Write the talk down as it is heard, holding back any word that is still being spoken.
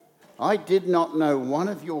I did not know one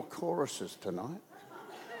of your choruses tonight.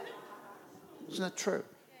 Isn't that true?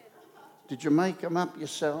 Did you make them up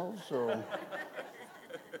yourselves? Or?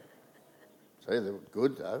 Say they were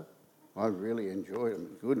good, though. I really enjoyed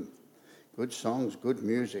them. Good songs, good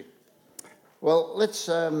music. Well, let's...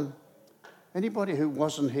 anybody who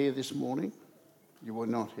wasn't here this morning? You were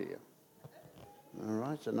not here. All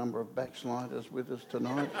right, there's a number of backsliders with us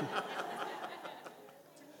tonight.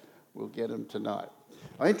 We'll get them tonight.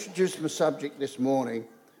 I introduced my subject this morning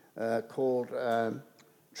called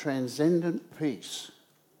Transcendent Peace.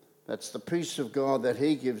 That's the peace of God that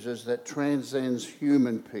He gives us that transcends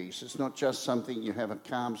human peace. It's not just something you have a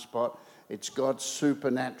calm spot. It's God's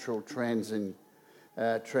supernatural transcending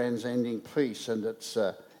peace, and it's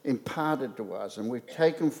imparted to us. And we've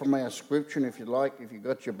taken from our scripture, and if you've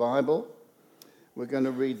got your Bible, we're going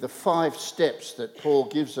to read the 5 steps that Paul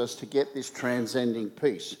gives us to get this transcending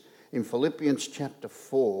peace. In Philippians chapter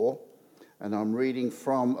 4, and I'm reading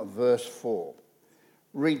from verse 4.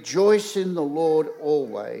 Rejoice in the Lord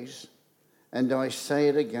always, and I say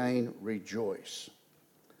it again, rejoice.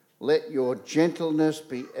 Let your gentleness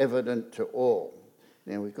be evident to all.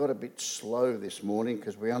 Now, we got a bit slow this morning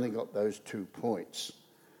because we only got those 2 points.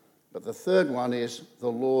 But the third one is,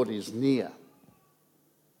 the Lord is near.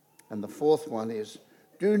 And the fourth one is,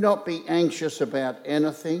 do not be anxious about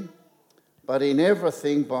anything, but in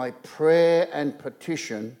everything by prayer and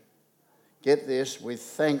petition, get this, with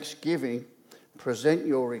thanksgiving, present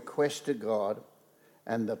your request to God,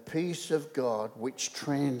 and the peace of God which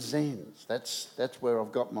transcends. That's where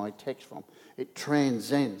I've got my text from. It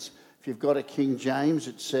transcends. If you've got a King James,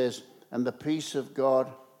 it says, and the peace of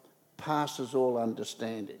God passes all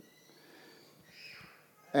understanding.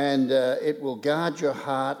 And it will guard your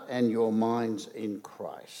heart and your minds in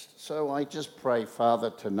Christ. So I just pray, Father,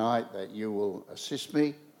 tonight that you will assist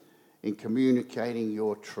me in communicating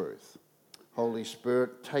your truth. Holy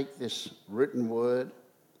Spirit, take this written word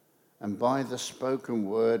and by the spoken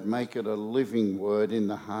word, make it a living word in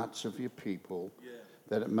the hearts of your people,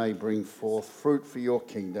 that it may bring forth fruit for your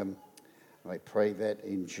kingdom. I pray that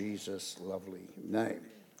in Jesus' lovely name.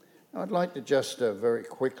 I'd like to just very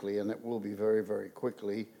quickly, and it will be very, very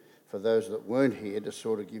quickly, for those that weren't here, to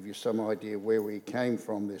sort of give you some idea where we came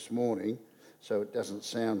from this morning, so it doesn't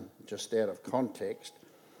sound just out of context.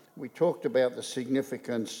 We talked about the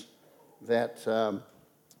significance that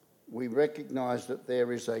we recognise that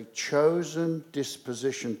there is a chosen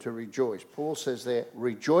disposition to rejoice. Paul says there,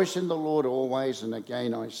 rejoice in the Lord always, and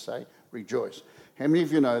again I say, rejoice. How many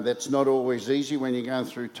of you know that's not always easy when you're going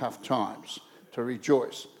through tough times, to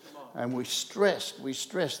rejoice? And we stressed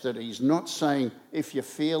that he's not saying if you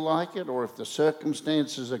feel like it or if the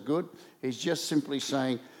circumstances are good. He's just simply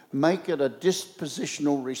saying make it a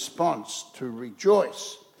dispositional response to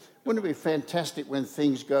rejoice. Wouldn't it be fantastic when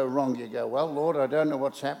things go wrong? You go, well, Lord, I don't know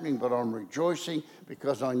what's happening, but I'm rejoicing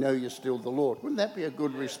because I know you're still the Lord. Wouldn't that be a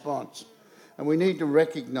good response? And we need to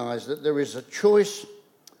recognise that there is a choice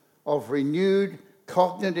of renewed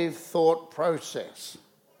cognitive thought process.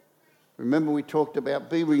 Remember, we talked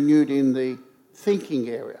about be renewed in the thinking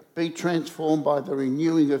area. Be transformed by the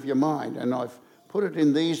renewing of your mind. And I've put it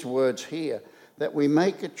in these words here, that we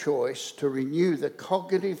make a choice to renew the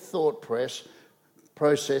cognitive thought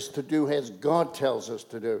process to do as God tells us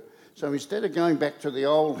to do. So instead of going back to the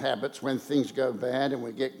old habits when things go bad and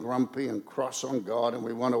we get grumpy and cross on God and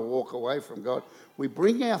we want to walk away from God, we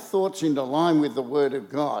bring our thoughts into line with the Word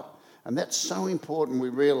of God. And that's so important we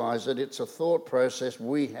realise that it's a thought process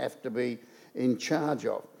we have to be in charge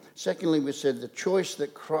of. Secondly, we said the choice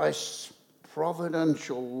that Christ's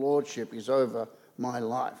providential lordship is over my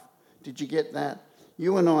life. Did you get that?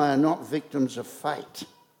 You and I are not victims of fate.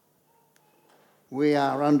 We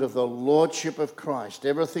are under the lordship of Christ.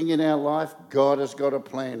 Everything in our life, God has got a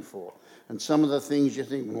plan for. And some of the things you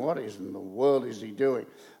think, what in the world is he doing?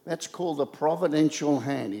 That's called the providential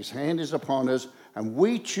hand. His hand is upon us, and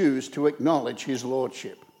we choose to acknowledge his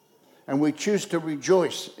lordship. And we choose to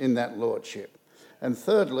rejoice in that lordship. And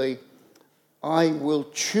thirdly, I will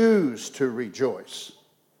choose to rejoice.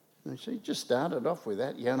 You see, just started off with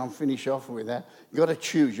that. Yeah, and I'll finish off with that. You've got to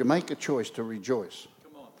choose. You make a choice to rejoice.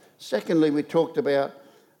 Come on. Secondly, we talked about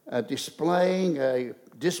displaying a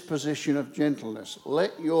disposition of gentleness.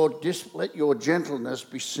 Let your gentleness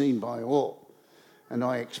be seen by all. And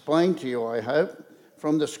I explained to you, I hope,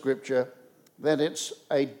 from the scripture, that it's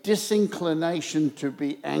a disinclination to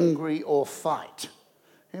be angry or fight.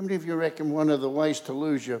 How many of you reckon one of the ways to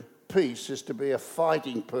lose your peace is to be a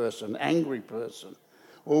fighting person, angry person,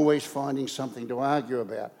 always finding something to argue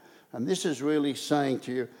about? And this is really saying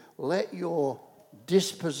to you, let your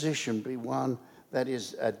disposition be one that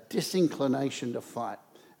is a disinclination to fight.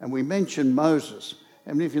 And we mentioned Moses.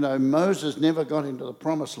 And if you know, Moses never got into the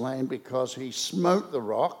promised land because he smote the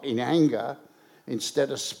rock in anger instead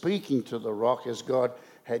of speaking to the rock as God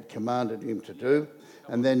had commanded him to do.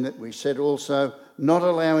 And then we said also, not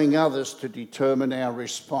allowing others to determine our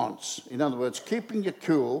response. In other words, keeping you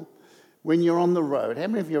cool when you're on the road. How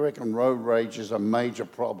many of you reckon road rage is a major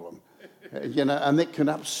problem? And it can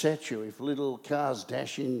upset you. If little cars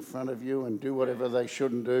dash in front of you and do whatever they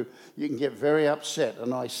shouldn't do, you can get very upset.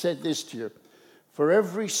 And I said this to you, for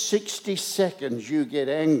every 60 seconds you get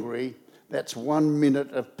angry, that's 1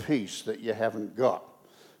 minute of peace that you haven't got.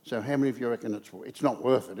 So how many of you reckon it's not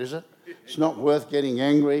worth it, is it? It's not worth getting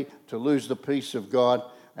angry to lose the peace of God.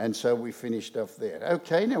 And so we finished off there.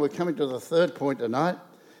 Okay, now we're coming to the third point tonight.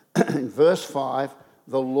 In verse 5,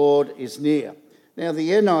 the Lord is near. Now the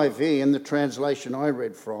NIV, and the translation I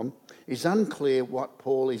read from, is unclear what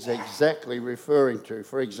Paul is exactly referring to.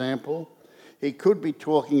 For example, he could be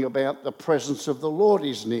talking about the presence of the Lord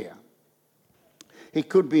is near. He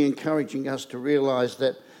could be encouraging us to realize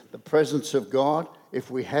that the presence of God,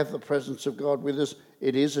 if we have the presence of God with us,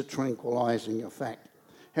 it is a tranquilizing effect.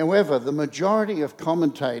 However, the majority of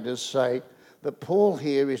commentators say that Paul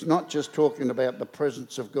here is not just talking about the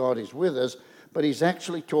presence of God is with us, but he's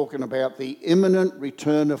actually talking about the imminent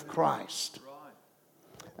return of Christ. Right.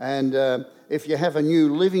 And if you have a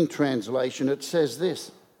New Living Translation, it says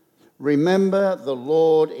this, remember the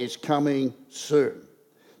Lord is coming soon.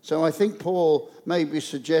 So I think Paul may be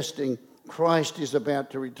suggesting Christ is about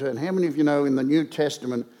to return. How many of you know in the New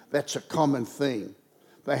Testament that's a common theme?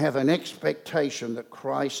 They have an expectation that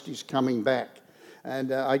Christ is coming back.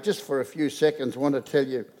 And I just for a few seconds want to tell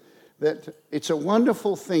you that it's a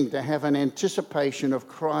wonderful thing to have an anticipation of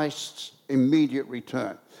Christ's immediate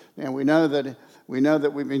return. Now we know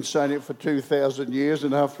that we've been saying it for 2,000 years,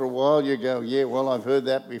 and after a while you go, yeah, well, I've heard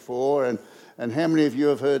that before. And how many of you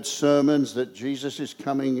have heard sermons that Jesus is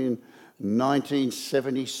coming in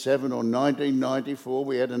 1977 or 1994?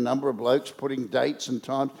 We had a number of blokes putting dates and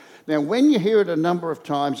times. Now, when you hear it a number of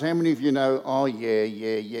times, how many of you know, oh, yeah,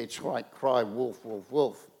 it's right, cry wolf, wolf,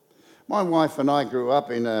 wolf. My wife and I grew up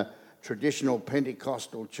in a traditional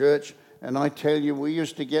Pentecostal church, and I tell you, we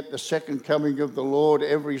used to get the second coming of the Lord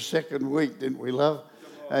every second week, didn't we, love?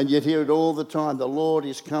 And you'd hear it all the time, the Lord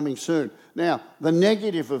is coming soon. Now, the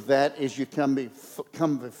negative of that is you can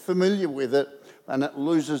become familiar with it, and it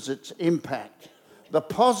loses its impact. The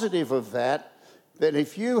positive of that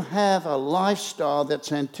if you have a lifestyle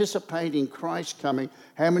that's anticipating Christ coming,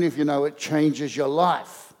 how many of you know it changes your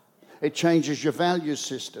life? It changes your value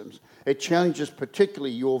systems. It changes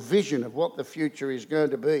particularly your vision of what the future is going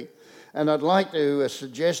to be. And I'd like to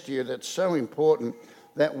suggest to you that it's so important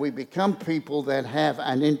that we become people that have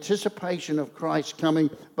an anticipation of Christ coming,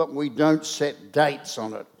 but we don't set dates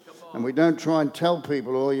on it. And we don't try and tell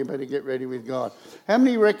people, oh, you better get ready with God. How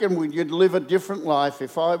many reckon you'd live a different life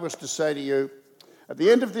if I was to say to you, at the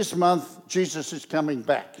end of this month, Jesus is coming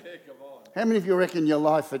back? Yeah, how many of you reckon your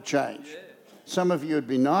life would change? Yeah. Some of you would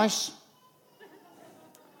be nice.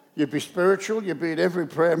 You'd be spiritual. You'd be at every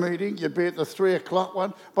prayer meeting. You'd be at the 3 o'clock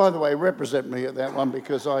one. By the way, represent me at that one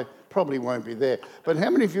because I probably won't be there. But how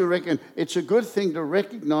many of you reckon it's a good thing to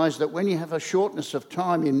recognize that when you have a shortness of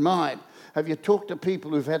time in mind, have you talked to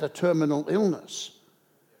people who've had a terminal illness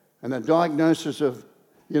and a diagnosis of,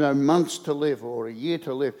 months to live or a year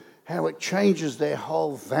to live, how it changes their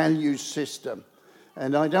whole value system?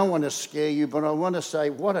 And I don't want to scare you, but I want to say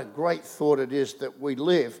what a great thought it is that we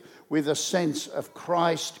live with a sense of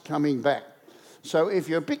Christ coming back. So if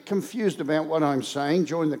you're a bit confused about what I'm saying,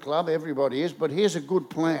 join the club, everybody is, but here's a good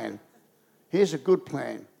plan. Here's a good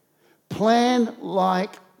plan. Plan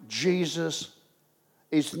like Jesus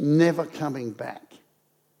is never coming back.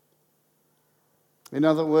 In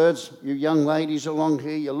other words, you young ladies along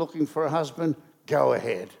here, you're looking for a husband, go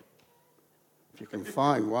ahead. If you can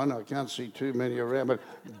find one, I can't see too many around, but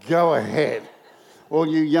go ahead. All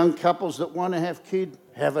you young couples that want to have kids,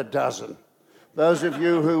 have a dozen. Those of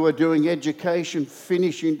you who are doing education,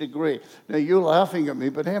 finishing degree. Now, you're laughing at me,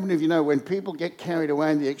 but how many of you know when people get carried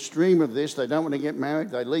away in the extreme of this, they don't want to get married,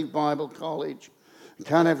 they leave Bible college,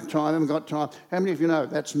 can't have time, haven't got time. How many of you know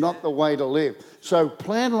that's not the way to live? So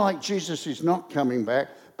plan like Jesus is not coming back,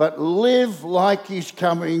 but live like he's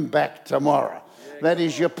coming back tomorrow. That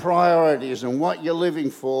is your priorities, and what you're living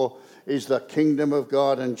for is the kingdom of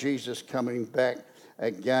God and Jesus coming back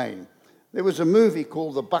again. There was a movie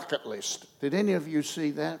called The Bucket List. Did any of you see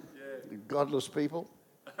that? Yeah. You godless people?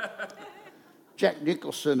 Jack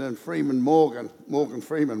Nicholson and Morgan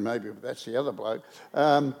Freeman maybe, but that's the other bloke.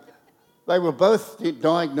 They were both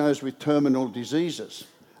diagnosed with terminal diseases,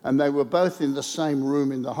 and they were both in the same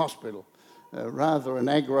room in the hospital. rather an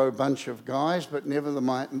aggro bunch of guys, but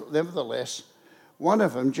nevertheless, one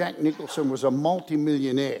of them, Jack Nicholson, was a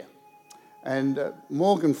multi-millionaire. And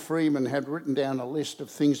Morgan Freeman had written down a list of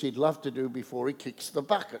things he'd love to do before he kicks the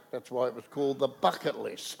bucket. That's why it was called the bucket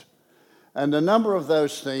list. And a number of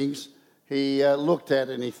those things he looked at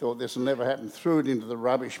and he thought, this will never happen, threw it into the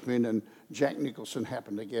rubbish bin, and Jack Nicholson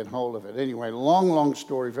happened to get hold of it. Anyway, long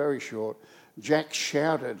story, very short. Jack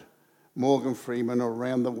shouted Morgan Freeman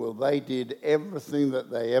around the world. They did everything that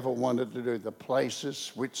they ever wanted to do. The places,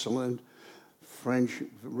 Switzerland, French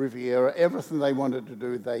Riviera, everything they wanted to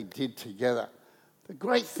do, they did together. The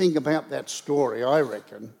great thing about that story, I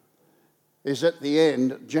reckon, is at the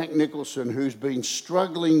end, Jack Nicholson, who's been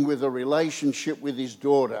struggling with a relationship with his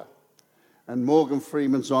daughter, and Morgan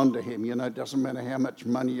Freeman's onto him. You know, it doesn't matter how much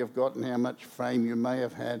money you've got and how much fame you may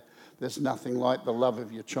have had, there's nothing like the love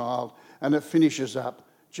of your child. And it finishes up,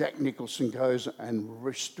 Jack Nicholson goes and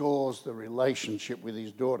restores the relationship with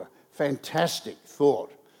his daughter. Fantastic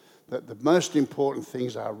thought. That the most important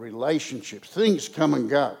things are relationships. Things come and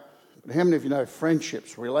go. But how many of you know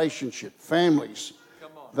friendships, relationships, families?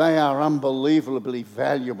 They are unbelievably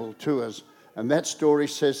valuable to us. And that story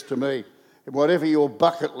says to me, whatever your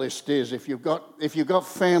bucket list is, if you've got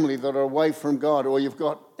family that are away from God, or you've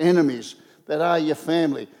got enemies that are your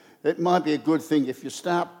family, it might be a good thing if you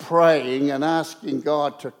start praying and asking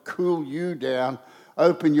God to cool you down,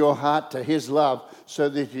 open your heart to his love so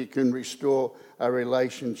that he can restore a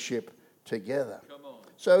relationship together.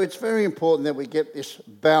 So it's very important that we get this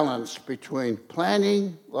balance between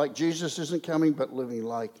planning like Jesus isn't coming, but living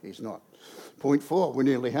like he's not. Point 4, we're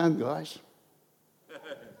nearly home, guys.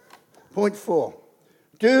 Point 4,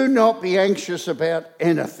 do not be anxious about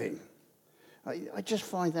anything. I just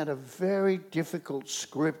find that a very difficult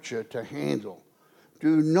scripture to handle.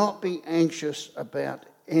 Do not be anxious about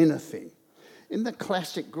anything. In the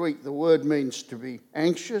classic Greek, the word means to be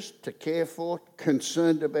anxious, to care for,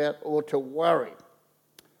 concerned about, or to worry.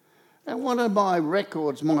 And one of my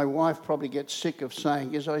records my wife probably gets sick of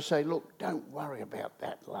saying is I say, look, don't worry about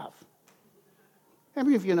that, love. How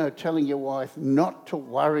many of you know telling your wife not to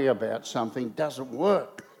worry about something doesn't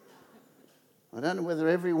work? I don't know whether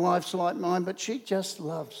every wife's like mine, but she just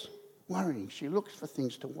loves worrying. She looks for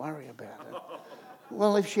things to worry about.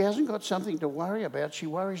 Well, if she hasn't got something to worry about, she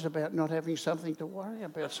worries about not having something to worry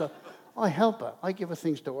about. So I help her. I give her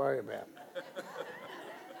things to worry about.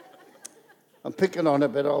 I'm picking on her,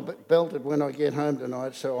 but I'll be belted when I get home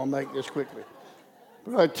tonight, so I'll make this quickly.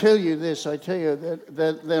 But I tell you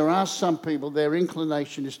that there are some people, their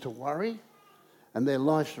inclination is to worry, and their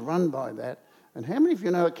life's run by that. And how many of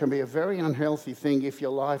you know it can be a very unhealthy thing if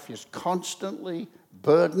your life is constantly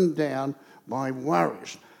burdened down by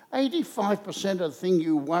worries? 85% of the things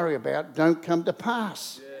you worry about don't come to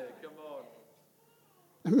pass. Yeah, come on.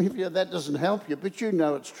 I mean, if that doesn't help you, but you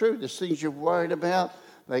know it's true. There's things you've worried about.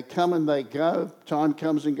 They come and they go. Time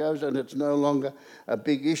comes and goes, and it's no longer a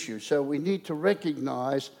big issue. So we need to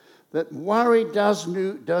recognize that worry does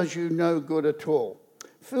you no good at all.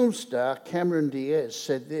 Film star Cameron Diaz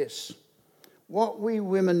said this: what we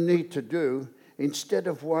women need to do, instead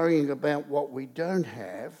of worrying about what we don't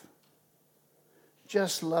have,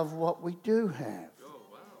 just love what we do have. Oh,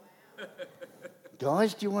 wow.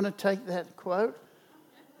 Guys, do you want to take that quote?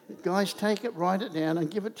 Guys, take it, write it down,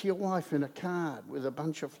 and give it to your wife in a card with a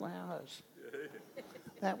bunch of flowers.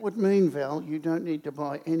 That would mean, Val, you don't need to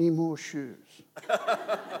buy any more shoes.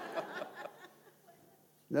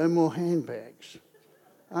 No more handbags.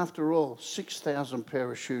 After all, 6,000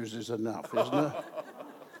 pair of shoes is enough, isn't it?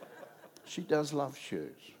 She does love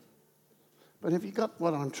shoes. But have you got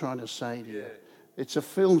what I'm trying to say to you? It's a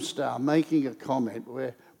film star making a comment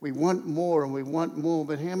where we want more and we want more,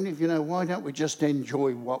 but how many of you know, why don't we just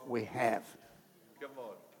enjoy what we have? Come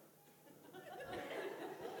on.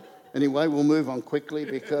 Anyway, we'll move on quickly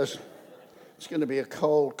because it's going to be a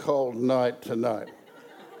cold, cold night tonight.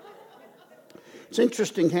 It's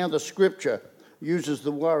interesting how the scripture uses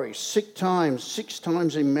the worry six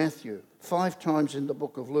times in Matthew, 5 times in the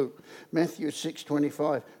book of Luke. Matthew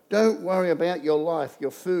 6:25. Don't worry about your life,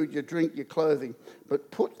 your food, your drink, your clothing,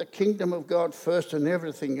 but put the kingdom of God first and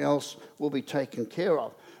everything else will be taken care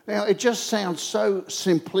of. Now, it just sounds so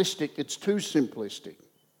simplistic. It's too simplistic.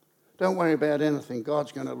 Don't worry about anything.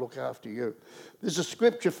 God's going to look after you. There's a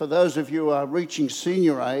scripture for those of you who are reaching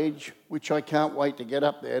senior age, which I can't wait to get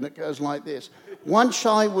up there, and it goes like this. Once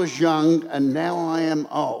I was young, and now I am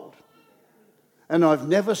old, and I've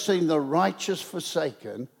never seen the righteous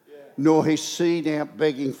forsaken, nor his seed out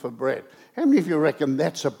begging for bread. How many of you reckon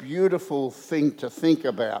that's a beautiful thing to think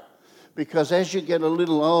about? Because as you get a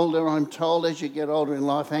little older, I'm told, as you get older in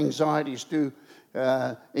life, anxieties do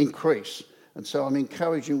increase. And so I'm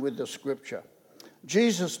encouraging with the scripture.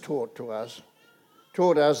 Jesus taught us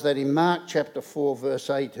that in Mark chapter 4, verse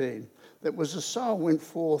 18, that was a soul went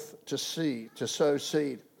forth to sow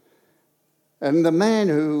seed. And the man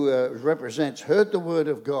who represents heard the word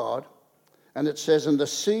of God, and it says, and the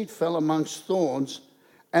seed fell amongst thorns,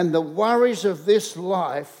 and the worries of this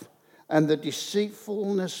life and the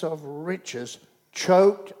deceitfulness of riches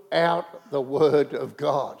choked out the word of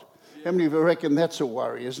God. Yeah. How many of you reckon that's a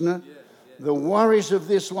worry, isn't it? Yeah. The worries of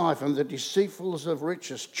this life and the deceitfulness of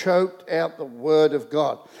riches choked out the word of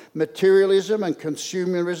God. Materialism and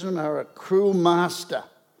consumerism are a cruel master.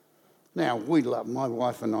 Now, we love, my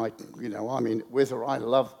wife and I, I'm in with her. I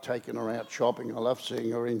love taking her out shopping. I love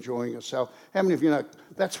seeing her enjoying herself. How many of you know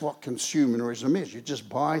that's what consumerism is? You just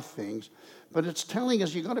buy things. But it's telling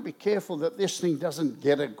us you've got to be careful that this thing doesn't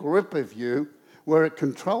get a grip of you where it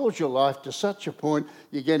controls your life to such a point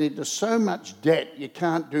you get into so much debt you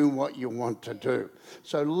can't do what you want to do.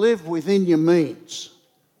 So live within your means.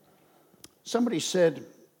 Somebody said,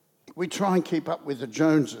 we try and keep up with the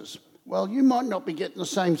Joneses. Well, you might not be getting the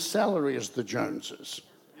same salary as the Joneses.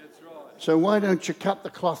 That's right. So why don't you cut the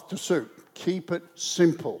cloth to suit? Keep it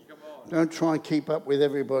simple. Don't try and keep up with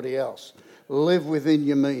everybody else. Live within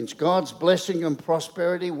your means. God's blessing and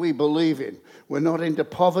prosperity we believe in. We're not into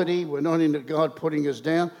poverty. We're not into God putting us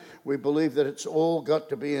down. We believe that it's all got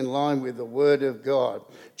to be in line with the Word of God.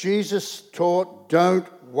 Jesus taught, don't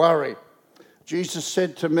worry. Jesus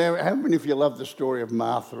said to Mary, how many of you love the story of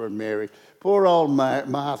Martha and Mary? Poor old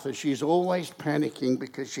Martha, she's always panicking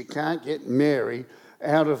because she can't get Mary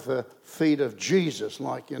out of the feet of Jesus.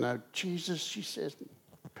 Like, Jesus, she says,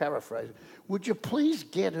 paraphrase, would you please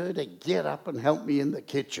get her to get up and help me in the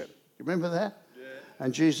kitchen? You remember that? Yeah.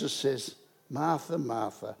 And Jesus says, Martha,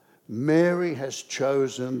 Martha, Mary has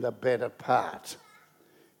chosen the better part.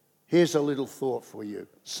 Here's a little thought for you.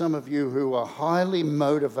 Some of you who are highly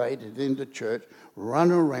motivated in the church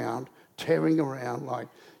run around, tearing around like,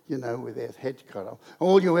 with their head cut off.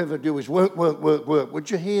 All you ever do is work, work, work, work.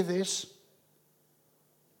 Would you hear this?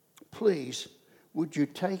 Please, would you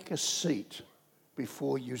take a seat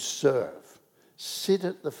before you serve? Sit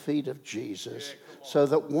at the feet of Jesus so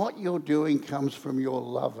that what you're doing comes from your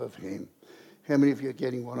love of him. How many of you are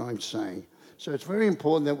getting what I'm saying? So it's very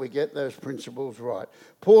important that we get those principles right.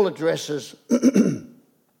 Paul addresses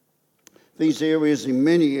these areas in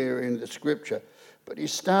many areas in the scripture, but he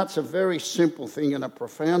starts a very simple thing and a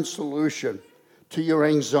profound solution to your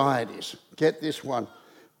anxieties. Get this one,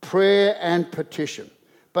 prayer and petition.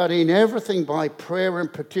 But in everything by prayer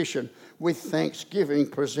and petition, with thanksgiving,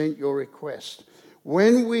 present your request.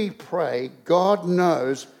 When we pray, God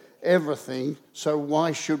knows everything, so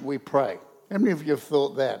why should we pray? How many of you have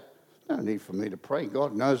thought that? No need for me to pray.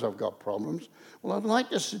 God knows I've got problems. Well, I'd like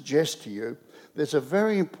to suggest to you there's a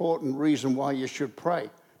very important reason why you should pray,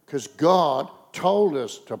 because God told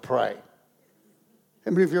us to pray.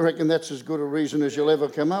 How many of you reckon that's as good a reason as you'll ever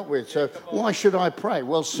come up with? So why should I pray?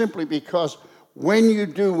 Well, simply because when you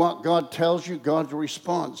do what God tells you, God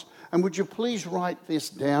responds. And would you please write this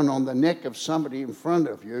down on the neck of somebody in front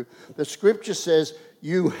of you? The scripture says,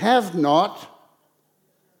 you have not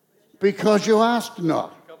because you ask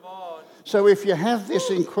not. So if you have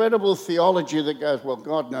this incredible theology that goes, well,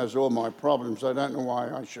 God knows all my problems, I don't know why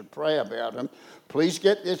I should pray about them. Please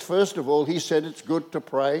get this. First of all, he said it's good to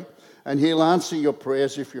pray, and he'll answer your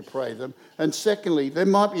prayers if you pray them. And secondly, there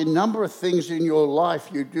might be a number of things in your life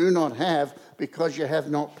you do not have because you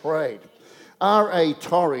have not prayed. R.A.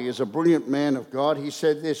 Torrey is a brilliant man of God. He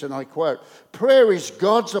said this, and I quote, prayer is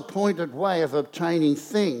God's appointed way of obtaining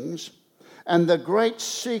things, and the great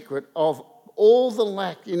secret of all the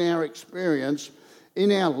lack in our experience,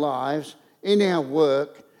 in our lives, in our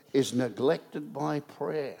work, is neglected by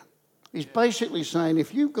prayer. He's basically saying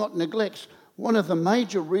if you've got neglects, one of the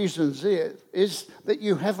major reasons is that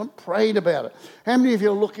you haven't prayed about it. How many of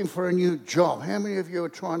you are looking for a new job? How many of you are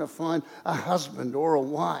trying to find a husband or a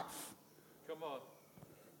wife? Come on.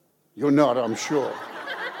 You're not, I'm sure.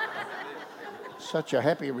 Such a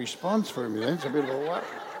happy response from you. It's a bit of a worry.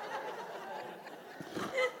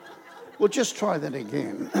 Well, just try that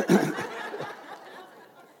again.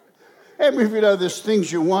 How many of you know there's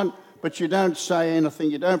things you want, but you don't say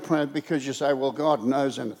anything, you don't pray because you say, well, God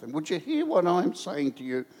knows anything. Would you hear what I'm saying to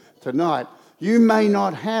you tonight? You may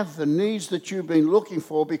not have the needs that you've been looking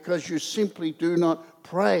for because you simply do not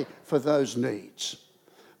pray for those needs.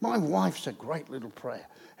 My wife's a great little prayer.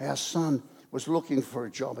 Our son was looking for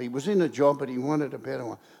a job. He was in a job, but he wanted a better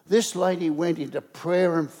one. This lady went into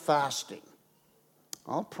prayer and fasting.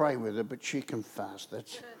 I'll pray with her, but she can fast.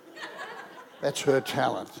 That's her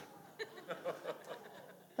talent.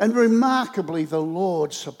 And remarkably, the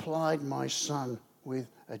Lord supplied my son with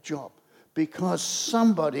a job because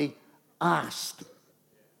somebody asked.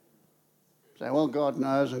 Say, well, God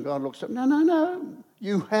knows, and God looks up. No.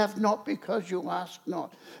 You have not because you ask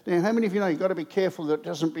not. Now, how many of you know you've got to be careful that it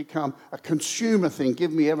doesn't become a consumer thing,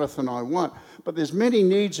 give me everything I want. But there's many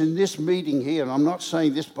needs in this meeting here, and I'm not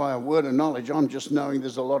saying this by a word of knowledge, I'm just knowing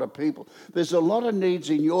there's a lot of people. There's a lot of needs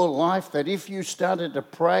in your life that if you started to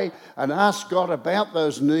pray and ask God about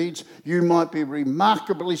those needs, you might be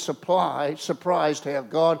remarkably surprised how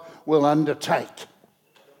God will undertake.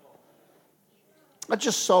 I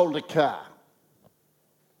just sold a car.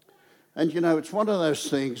 And, you know, it's one of those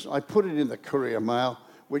things, I put it in the courier mail,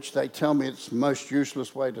 which they tell me it's the most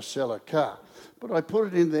useless way to sell a car. But I put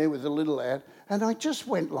it in there with a little ad, and I just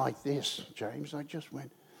went like this, James. I just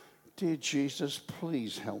went, dear Jesus,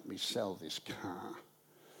 please help me sell this car.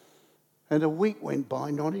 And a week went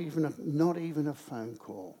by, not even a phone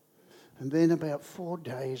call. And then about 4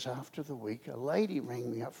 days after the week, a lady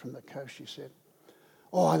rang me up from the coast. She said,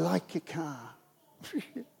 oh, I like your car.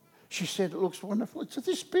 She said, it looks wonderful. It's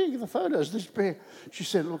this big, the photo's this big. She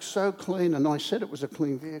said, it looks so clean. And I said it was a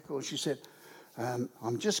clean vehicle. She said,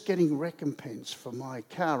 I'm just getting recompense for my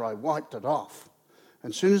car. I wiped it off.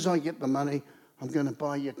 And as soon as I get the money, I'm going to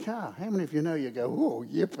buy your car. How many of you know you go, oh,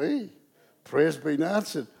 yippee, prayer's been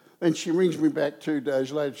answered. Then she rings me back 2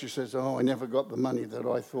 days later. She says, oh, I never got the money that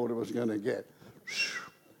I thought I was going to get.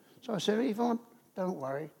 So I said, Yvonne, don't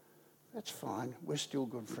worry. That's fine. We're still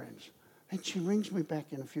good friends. And she rings me back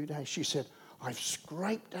in a few days. She said, I've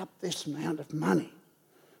scraped up this amount of money,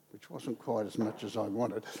 which wasn't quite as much as I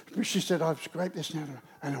wanted. But she said, I've scraped this amount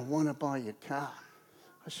and I want to buy your car.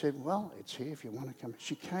 I said, well, it's here if you want to come.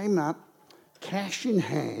 She came up, cash in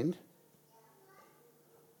hand,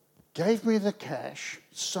 gave me the cash,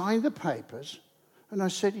 signed the papers, and I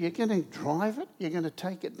said, you're going to drive it? You're going to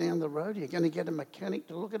take it down the road? You're going to get a mechanic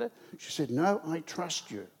to look at it? She said, no, I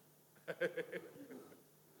trust you.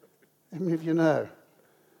 How many of you know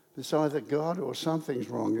there's either God or something's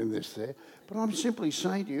wrong in this there? But I'm simply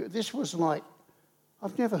saying to you, this was like,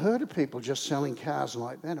 I've never heard of people just selling cars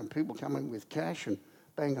like that and people coming with cash and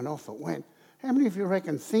banging off it went. How many of you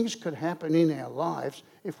reckon things could happen in our lives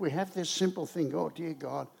if we have this simple thing, oh, dear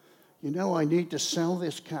God, you know I need to sell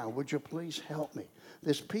this car. Would you please help me?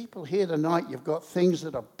 There's people here tonight, you've got things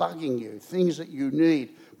that are bugging you, things that you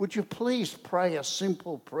need. Would you please pray a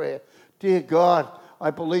simple prayer? Dear God, I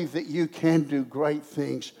believe that you can do great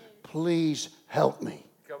things. Please help me.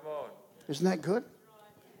 Come on. Isn't that good?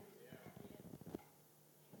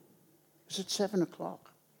 Is it 7 o'clock?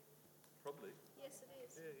 Probably. Yes, it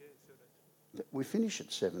is. Yeah, We finish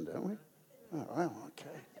at 7, don't we? Oh, well,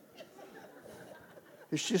 okay.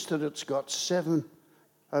 It's just that it's got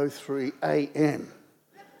 7:03 a.m.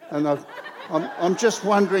 And I'm just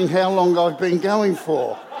wondering how long I've been going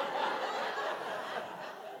for.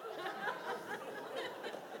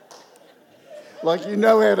 Like, you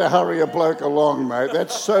know how to hurry a bloke along, mate.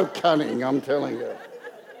 That's so cunning, I'm telling you.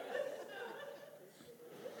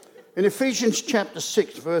 In Ephesians chapter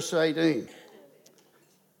 6, verse 18,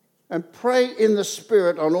 and pray in the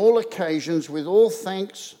Spirit on all occasions with all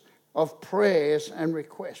thanks of prayers and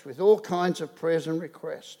requests, with all kinds of prayers and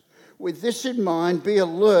requests. With this in mind, be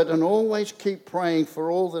alert and always keep praying for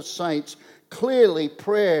all the saints. Clearly,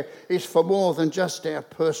 prayer is for more than just our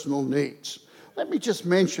personal needs. Let me just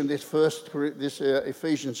mention this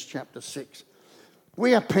Ephesians chapter 6.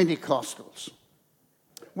 We are Pentecostals.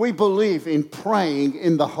 We believe in praying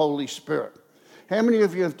in the Holy Spirit. How many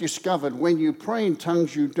of you have discovered when you pray in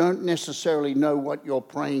tongues, you don't necessarily know what you're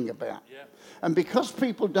praying about? Yeah. And because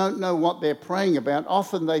people don't know what they're praying about,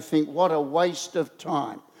 often they think, what a waste of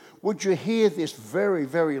time. Would you hear this very,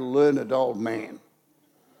 very learned old man?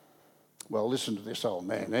 Well, listen to this old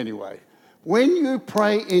man anyway. When you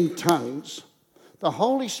pray in tongues, the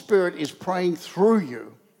Holy Spirit is praying through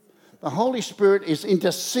you. The Holy Spirit is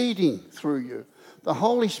interceding through you. The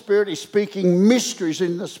Holy Spirit is speaking mysteries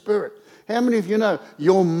in the Spirit. How many of you know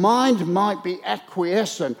your mind might be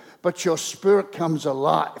acquiescent, but your spirit comes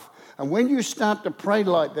alive? And when you start to pray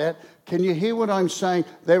like that, can you hear what I'm saying?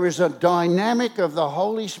 There is a dynamic of the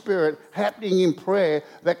Holy Spirit happening in prayer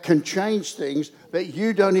that can change things that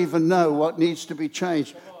you don't even know what needs to be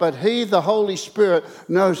changed. But He, the Holy Spirit,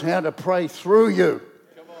 knows how to pray through you.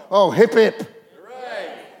 Oh, hip, hip.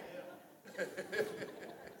 Hooray.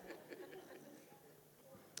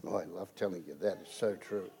 Oh, I love telling you that. It's so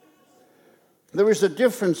true. There is a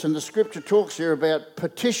difference, and the Scripture talks here about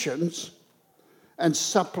petitions and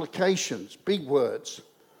supplications, big words.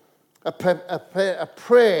 A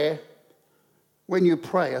prayer when you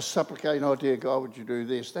pray, a supplication, oh dear God, would you do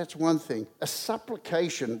this? That's one thing. A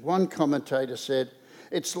supplication, one commentator said,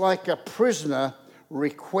 it's like a prisoner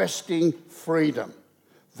requesting freedom.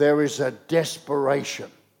 There is a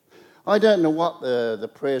desperation. I don't know what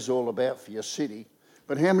the prayer's all about for your city,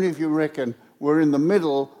 but how many of you reckon we're in the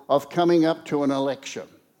middle of coming up to an election?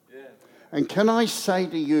 Yeah. And can I say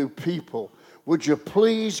to you people, would you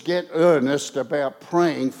please get earnest about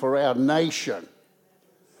praying for our nation?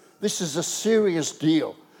 This is a serious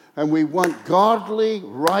deal, and we want godly,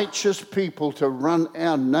 righteous people to run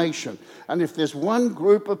our nation. And if there's one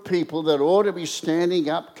group of people that ought to be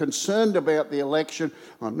standing up, concerned about the election,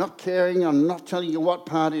 I'm not telling you what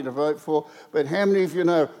party to vote for, but how many of you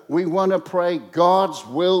know we want to pray God's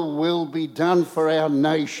will be done for our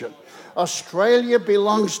nation? Australia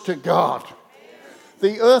belongs to God.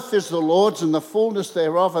 The earth is the Lord's and the fullness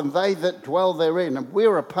thereof, and they that dwell therein. And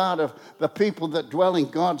we're a part of the people that dwell in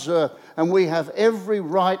God's earth. And we have every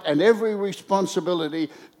right and every responsibility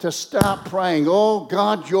to start praying, oh,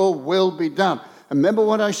 God, your will be done. And remember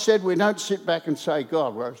what I said? We don't sit back and say,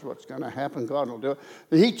 God, well, what's going to happen? God will do it.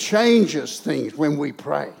 He changes things when we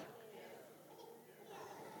pray.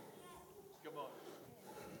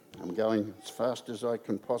 I'm going as fast as I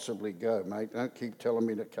can possibly go, mate. Don't keep telling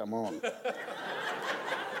me to come on.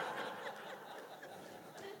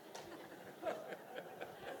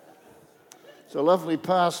 It's a lovely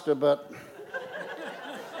pastor, but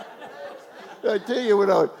I tell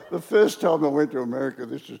you the first time I went to America,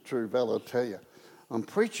 this is true, Val, I'll tell you. I'm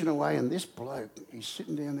preaching away and this bloke, he's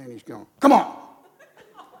sitting down there and he's going, come on.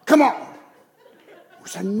 It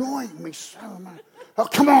was annoying me so much. Oh,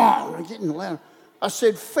 come on, I'm getting loud. I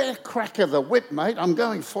said, fair crack of the whip, mate, I'm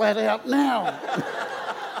going flat out now.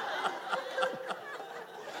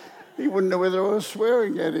 He wouldn't know whether I was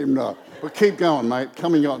swearing at him or not. But keep going, mate.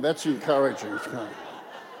 Coming on. That's encouraging.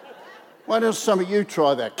 Why don't some of you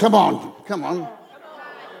try that? Come on.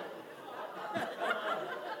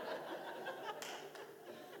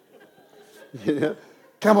 Yeah.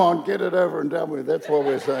 Come on, get it over and done with. That's what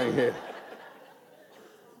we're saying here.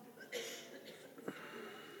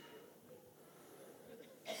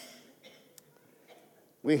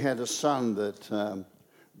 We had a son that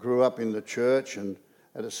grew up in the church, and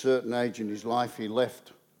at a certain age in his life, he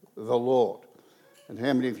left the Lord. And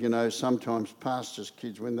how many of you know sometimes pastors'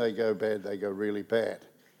 kids, when they go bad, they go really bad?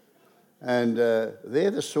 And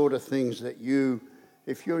they're the sort of things that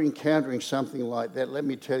if you're encountering something like that, let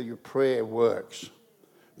me tell you, prayer works.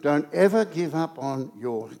 Don't ever give up on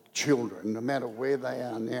your children, no matter where they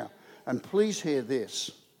are now. And please hear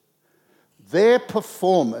this. Their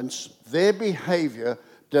performance, their behavior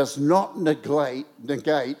does not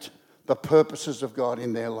negate the purposes of God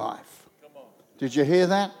in their life. Did you hear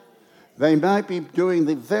that? They might be doing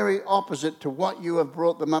the very opposite to what you have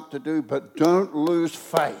brought them up to do, but don't lose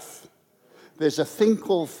faith. There's a thing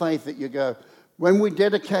called faith that you go, when we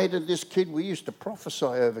dedicated this kid, we used to prophesy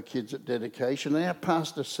over kids at dedication, and our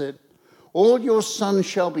pastor said, all your sons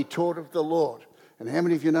shall be taught of the Lord. And how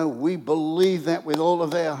many of you know we believe that with all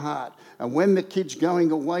of our heart? And when the kid's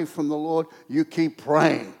going away from the Lord, you keep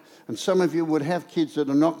praying. And some of you would have kids that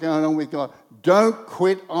are not going on with God. Don't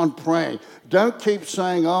quit on praying. Don't keep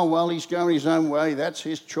saying, oh, well, he's going his own way. That's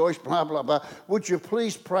his choice, blah, blah, blah. Would you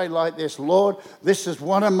please pray like this? Lord, this is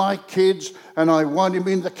one of my kids, and I want him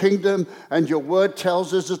in the kingdom. And your word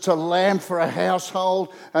tells us it's a lamb for a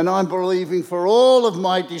household. And I'm believing for all of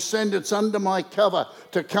my descendants under my cover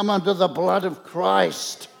to come under the blood of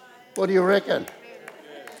Christ. What do you reckon?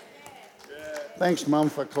 Thanks, Mum,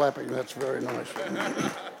 for clapping. That's very nice.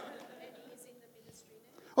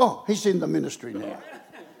 Oh, he's in the ministry now.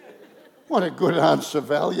 What a good answer,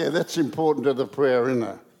 Val. Yeah, that's important to the prayer, isn't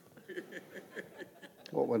it?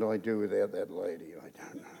 What would I do without that lady? I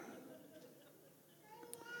don't know.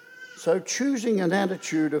 So choosing an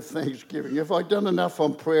attitude of thanksgiving. Have I done enough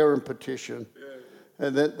on prayer and petition?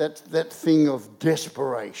 And that thing of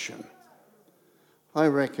desperation. I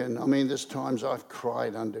reckon, there's times I've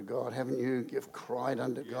cried under God. Haven't you? You've cried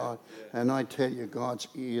under God. And I tell you, God's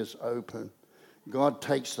ears open. God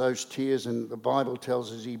takes those tears, and the Bible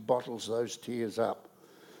tells us he bottles those tears up.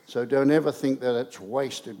 So don't ever think that it's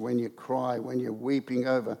wasted when you cry, when you're weeping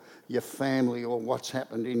over your family or what's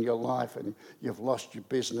happened in your life and you've lost your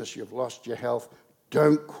business, you've lost your health.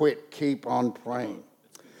 Don't quit. Keep on praying.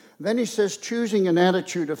 Then he says, choosing an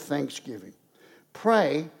attitude of thanksgiving.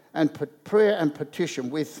 Prayer and petition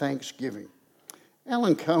with thanksgiving.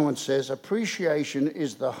 Alan Cohen says, appreciation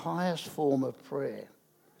is the highest form of prayer.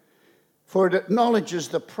 For it acknowledges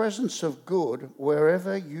the presence of good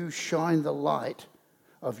wherever you shine the light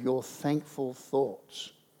of your thankful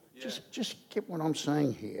thoughts. Yeah. Just get what I'm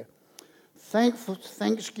saying here.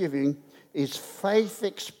 Thanksgiving is faith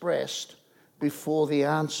expressed before the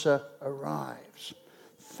answer arrives.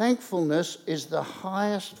 Thankfulness is the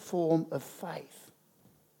highest form of faith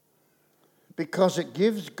because it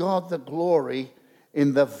gives God the glory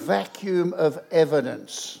in the vacuum of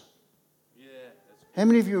evidence. How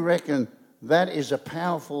many of you reckon that is a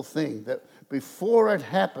powerful thing, that before it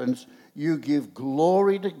happens, you give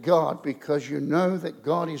glory to God because you know that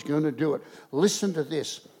God is going to do it? Listen to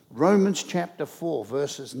this. Romans chapter 4,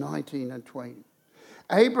 verses 19 and 20.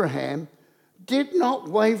 Abraham did not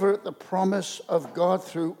waver at the promise of God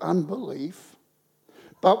through unbelief,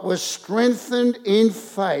 but was strengthened in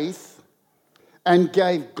faith and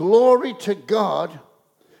gave glory to God,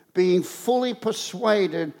 being fully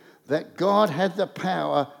persuaded that God had the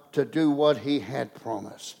power to do what he had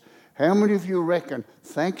promised. How many of you reckon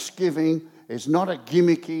Thanksgiving is not a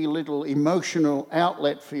gimmicky little emotional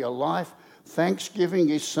outlet for your life? Thanksgiving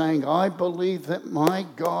is saying, I believe that my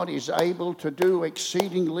God is able to do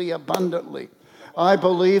exceedingly abundantly. I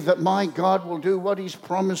believe that my God will do what he's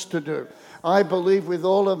promised to do. I believe with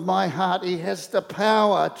all of my heart he has the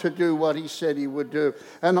power to do what he said he would do.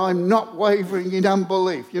 And I'm not wavering in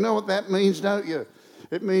unbelief. You know what that means, don't you?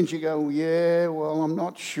 It means you go, yeah, well, I'm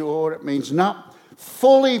not sure. It means not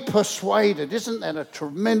fully persuaded. Isn't that a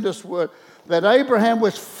tremendous word? That Abraham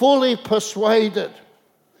was fully persuaded.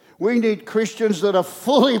 We need Christians that are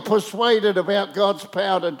fully persuaded about God's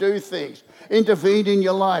power to do things, intervene in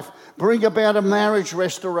your life, bring about a marriage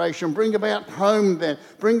restoration, bring about home then,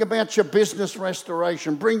 bring about your business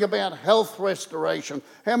restoration, bring about health restoration.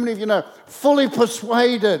 How many of you know? Fully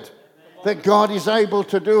persuaded that God is able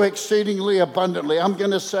to do exceedingly abundantly. I'm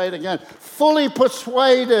going to say it again. Fully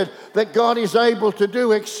persuaded that God is able to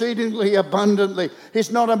do exceedingly abundantly.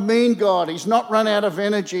 He's not a mean God. He's not run out of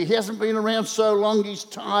energy. He hasn't been around so long he's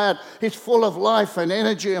tired. He's full of life and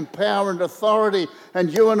energy and power and authority.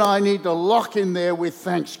 And you and I need to lock in there with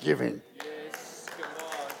thanksgiving. Yes, come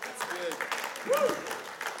on. That's good.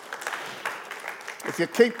 If you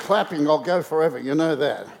keep clapping, I'll go forever. You know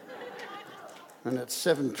that. And at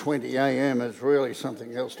 7:20 a.m. is really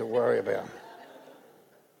something else to worry about.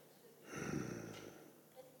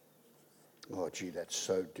 Oh, gee, that's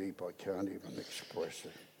so deep I can't even express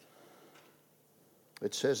it.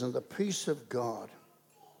 It says, and the peace of God,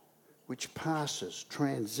 which passes,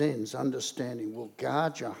 transcends understanding, will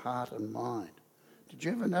guard your heart and mind. Did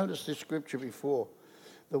you ever notice this scripture before?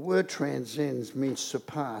 The word transcends means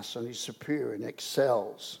surpass and is superior and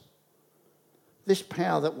excels. This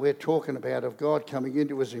power that we're talking about of God coming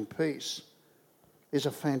into us in peace is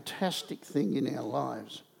a fantastic thing in our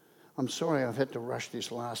lives. I'm sorry I've had to rush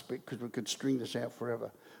this last bit because we could string this out forever.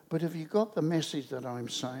 But have you got the message that I'm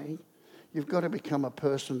saying? You've got to become a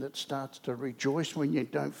person that starts to rejoice when you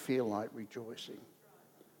don't feel like rejoicing.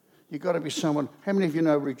 You've got to be someone. How many of you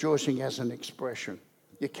know rejoicing as an expression?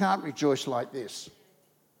 You can't rejoice like this.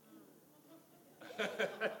 Yes,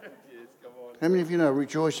 come on. How many of you know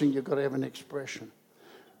rejoicing, you've got to have an expression?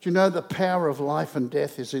 Do you know the power of life and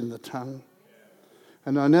death is in the tongue?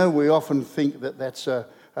 And I know we often think that that's a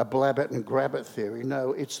blab it and grab it theory.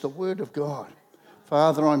 No, it's the word of God.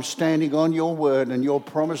 Father, I'm standing on your word and your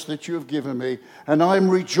promise that you have given me, and I'm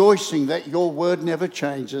rejoicing that your word never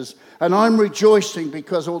changes. And I'm rejoicing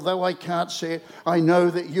because although I can't see it, I know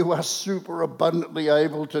that you are super abundantly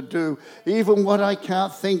able to do even what I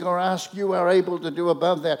can't think or ask. You are able to do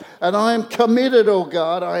above that. And I am committed, oh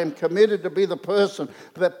God, I am committed to be the person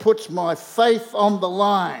that puts my faith on the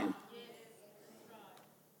line.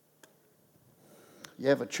 You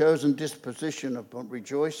have a chosen disposition of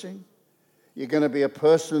rejoicing. You're going to be a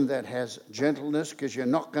person that has gentleness because you're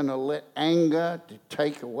not going to let anger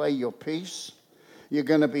take away your peace. You're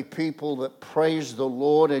going to be people that praise the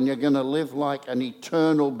Lord, and you're going to live like an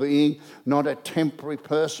eternal being, not a temporary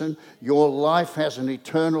person. Your life has an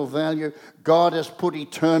eternal value. God has put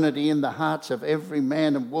eternity in the hearts of every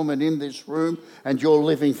man and woman in this room, and you're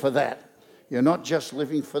living for that. You're not just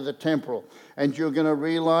living for the temporal. And you're going to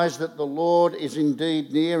realize that the Lord is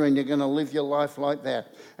indeed near, and you're going to live your life like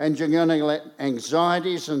that. And you're going to let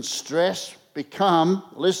anxieties and stress become,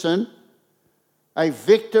 listen, a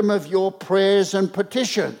victim of your prayers and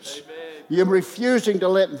petitions. Amen. You're refusing to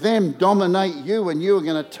let them dominate you, and you're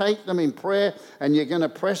going to take them in prayer, and you're going to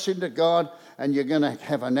press into God, and you're going to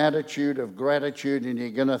have an attitude of gratitude, and you're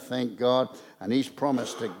going to thank God, and He's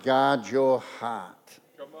promised to guard your heart.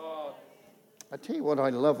 I tell you what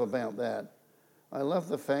I love about that. I love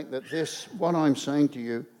the fact that this, what I'm saying to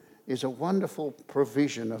you, is a wonderful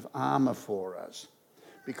provision of armor for us.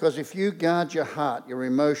 Because if you guard your heart, your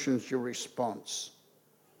emotions, your response,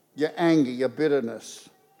 your anger, your bitterness,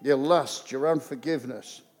 your lust, your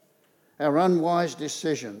unforgiveness, our unwise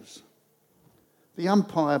decisions. The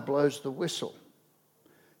umpire blows the whistle.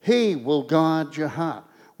 He will guard your heart.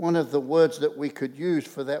 One of the words that we could use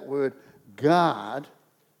for that word guard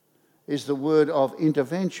is the word of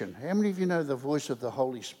intervention. How many of you know the voice of the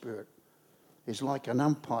Holy Spirit is like an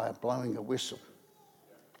umpire blowing a whistle?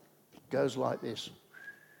 It goes like this.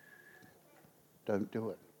 Don't do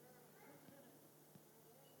it.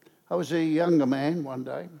 I was a younger man one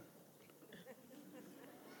day.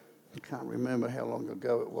 I can't remember how long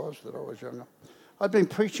ago it was that I was younger. I'd been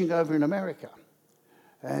preaching over in America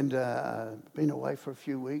and been away for a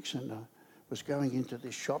few weeks, and was going into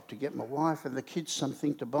this shop to get my wife and the kids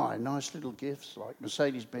something to buy, nice little gifts like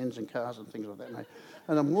Mercedes-Benz and cars and things like that. Mate.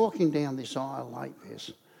 And I'm walking down this aisle like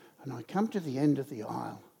this, and I come to the end of the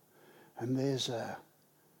aisle, and there's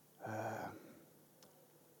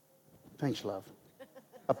thanks, love,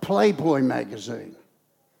 a Playboy magazine.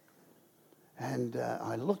 And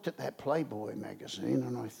I looked at that Playboy magazine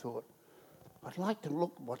and I thought, I'd like to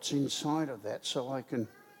look what's inside of that so I can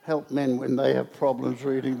help men when they have problems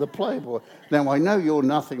reading the Playboy. Now, I know you're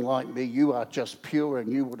nothing like me. You are just pure,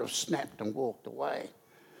 and you would have snapped and walked away.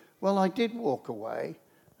 Well, I did walk away,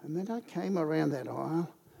 and then I came around that aisle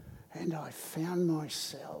and I found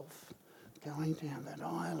myself going down that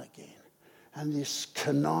aisle again. And this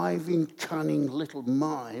conniving, cunning little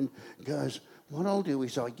mind goes, what I'll do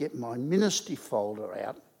is I get my ministry folder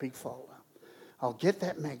out, big folder. I'll get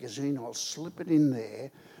that magazine, I'll slip it in there,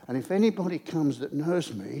 and if anybody comes that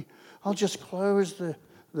knows me, I'll just close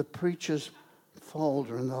the preacher's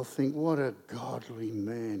folder and they'll think, what a godly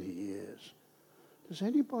man he is. Does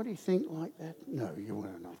anybody think like that? No, you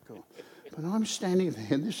weren't, of course. But I'm standing there,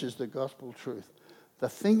 and this is the gospel truth. The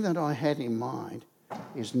thing that I had in mind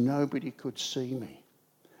is nobody could see me.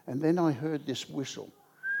 And then I heard this whistle.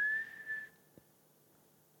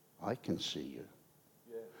 I can see you.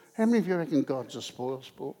 Yes. How many of you reckon God's a spoil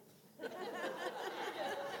sport?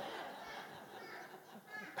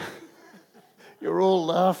 You're all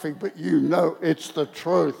laughing, but you know it's the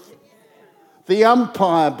truth. The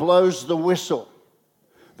umpire blows the whistle.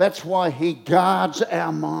 That's why he guards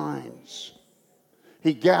our minds.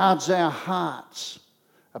 He guards our hearts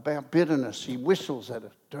about bitterness. He whistles at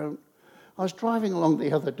it. I was driving along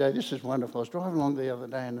the other day. This is wonderful. I was driving along the other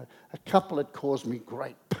day, and a couple had caused me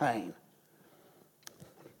great pain.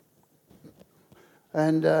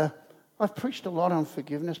 And I've preached a lot on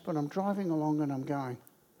forgiveness, but I'm driving along and I'm going,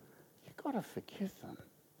 you've got to forgive them.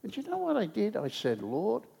 And you know what I did? I said,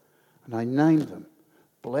 Lord, and I named them.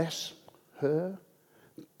 Bless her,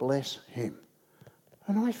 bless him.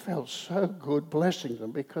 And I felt so good blessing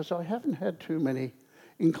them because I haven't had too many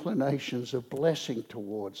inclinations of blessing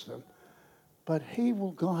towards them. But he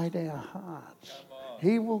will guide our hearts.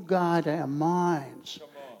 He will guide our minds.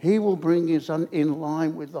 He will bring us in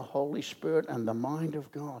line with the Holy Spirit and the mind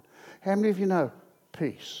of God. How many of you know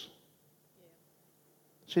peace?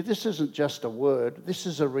 Yeah. See, this isn't just a word. This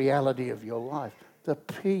is a reality of your life. The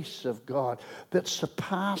peace of God that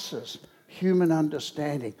surpasses human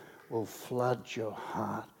understanding will flood your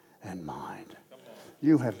heart and mind.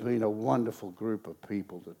 You have been a wonderful group of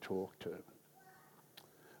people to talk to.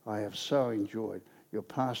 I have so enjoyed. Your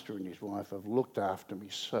pastor and his wife have looked after me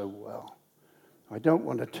so well. I don't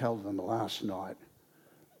want to tell them last night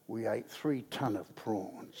we ate 3 tons of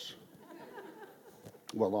prawns.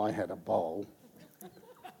 Well, I had a bowl.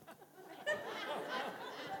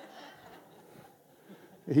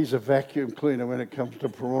 He's a vacuum cleaner when it comes to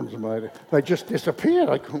prawns, mate. They just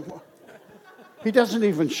disappear. He doesn't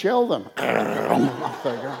even shell them. Off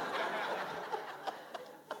they go.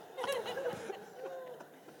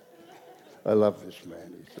 I love this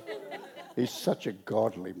man. He's such a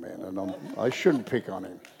godly man, and I shouldn't pick on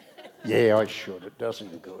him. Yeah, I should. It does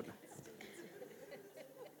him good.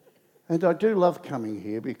 And I do love coming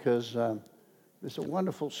here because there's a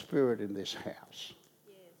wonderful spirit in this house.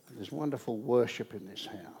 There's wonderful worship in this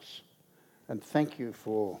house. And thank you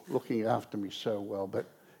for looking after me so well. But,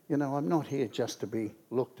 you know, I'm not here just to be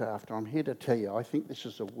looked after. I'm here to tell you, I think this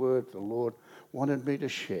is a word the Lord wanted me to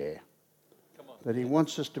share. That he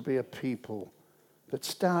wants us to be a people that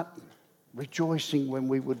start rejoicing when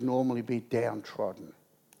we would normally be downtrodden.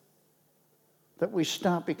 That we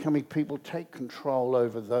start becoming people, take control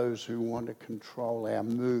over those who want to control our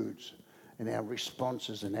moods and our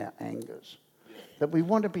responses and our angers. That we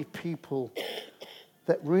want to be people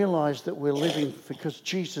that realize that we're living because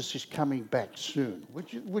Jesus is coming back soon.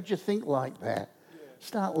 Would you think like that?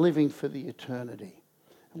 Start living for the eternity.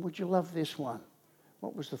 And would you love this one?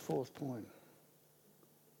 What was the 4th point?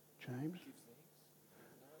 James?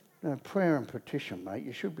 No, prayer and petition, mate.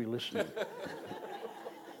 You should be listening.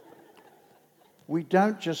 We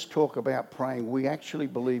don't just talk about praying. We actually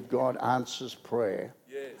believe God answers prayer.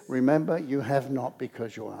 Yes. Remember, you have not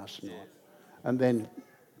because you ask not. Yes. And then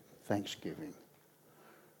thanksgiving.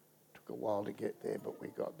 Took a while to get there, but we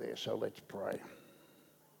got there. So let's pray.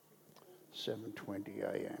 7:20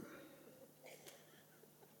 a.m.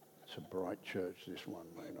 It's a bright church, this one,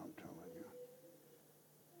 mate, I'm telling you.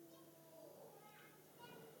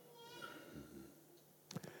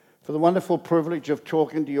 For the wonderful privilege of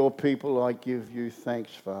talking to your people, I give you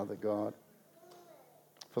thanks, Father God.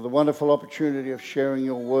 For the wonderful opportunity of sharing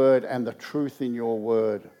your word and the truth in your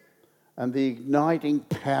word and the igniting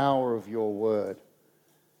power of your word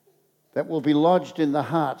that will be lodged in the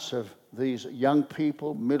hearts of these young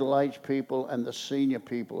people, middle-aged people, and the senior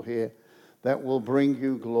people here that will bring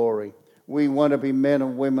you glory. We want to be men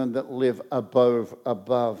and women that live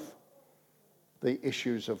above the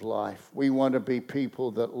issues of life. We want to be people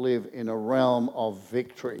that live in a realm of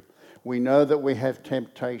victory. We know that we have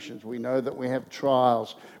temptations. We know that we have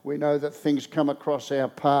trials. We know that things come across our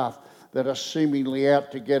path that are seemingly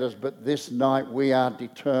out to get us. But this night we are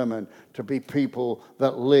determined to be people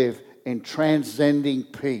that live in transcending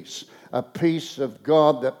peace. A peace of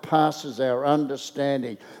God that passes our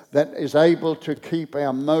understanding, that is able to keep our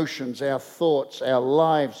emotions, our thoughts, our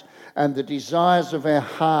lives, and the desires of our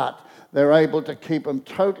heart. They're able to keep them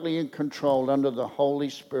totally in control under the Holy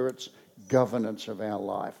Spirit's governance of our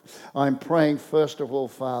life. I'm praying, first of all,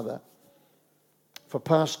 Father, for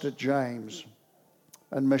Pastor James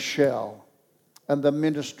and Michelle and the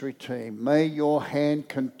ministry team. May your hand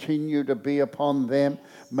continue to be upon them.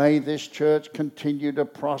 May this church continue to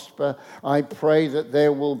prosper. I pray that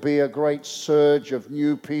there will be a great surge of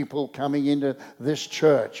new people coming into this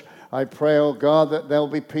church. I pray, oh God, that there'll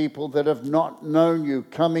be people that have not known you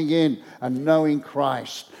coming in and knowing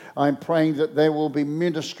Christ. I'm praying that there will be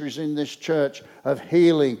ministries in this church of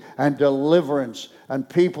healing and deliverance and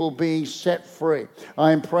people being set free.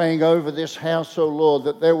 I'm praying over this house, oh Lord,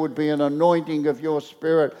 that there would be an anointing of your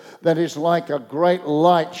Spirit that is like a great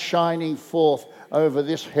light shining forth over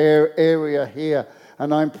this area here.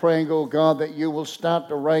 And I'm praying, oh God, that you will start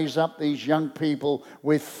to raise up these young people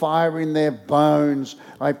with fire in their bones.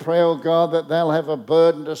 I pray, oh God, that they'll have a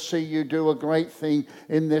burden to see you do a great thing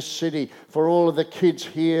in this city. For all of the kids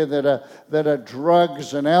here that are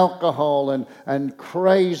drugs and alcohol and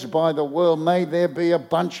crazed by the world, may there be a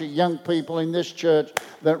bunch of young people in this church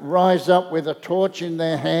that rise up with a torch in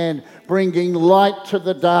their hand, bringing light to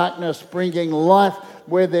the darkness, bringing life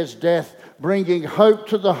where there's death, bringing hope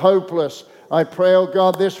to the hopeless. I pray, oh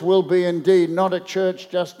God, this will be indeed not a church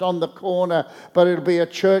just on the corner, but it'll be a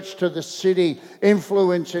church to the city,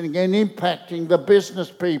 influencing and impacting the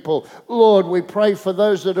business people. Lord, we pray for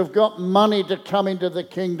those that have got money to come into the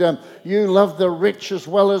kingdom. You love the rich as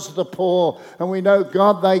well as the poor. And we know,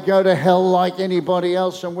 God, they go to hell like anybody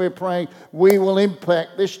else. And we're praying we will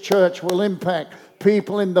impact, this church will impact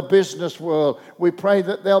people in the business world. We pray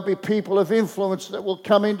that there'll be people of influence that will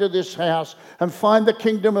come into this house and find the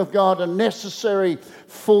kingdom of God a necessary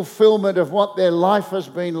fulfillment of what their life has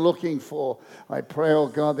been looking for. I pray, oh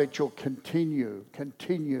God, that you'll continue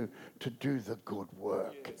to do the good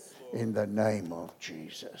work in the name of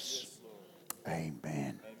Jesus.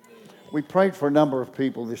 Amen. We prayed for a number of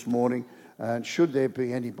people this morning, and should there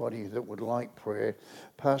be anybody that would like prayer,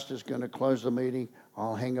 Pastor's going to close the meeting.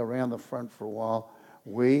 I'll hang around the front for a while.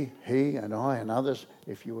 He and I and others,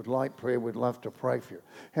 if you would like prayer, we'd love to pray for you.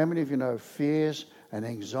 How many of you know fears and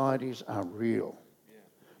anxieties are real?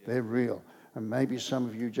 They're real. And maybe some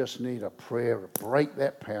of you just need a prayer to break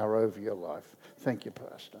that power over your life. Thank you,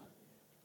 Pastor.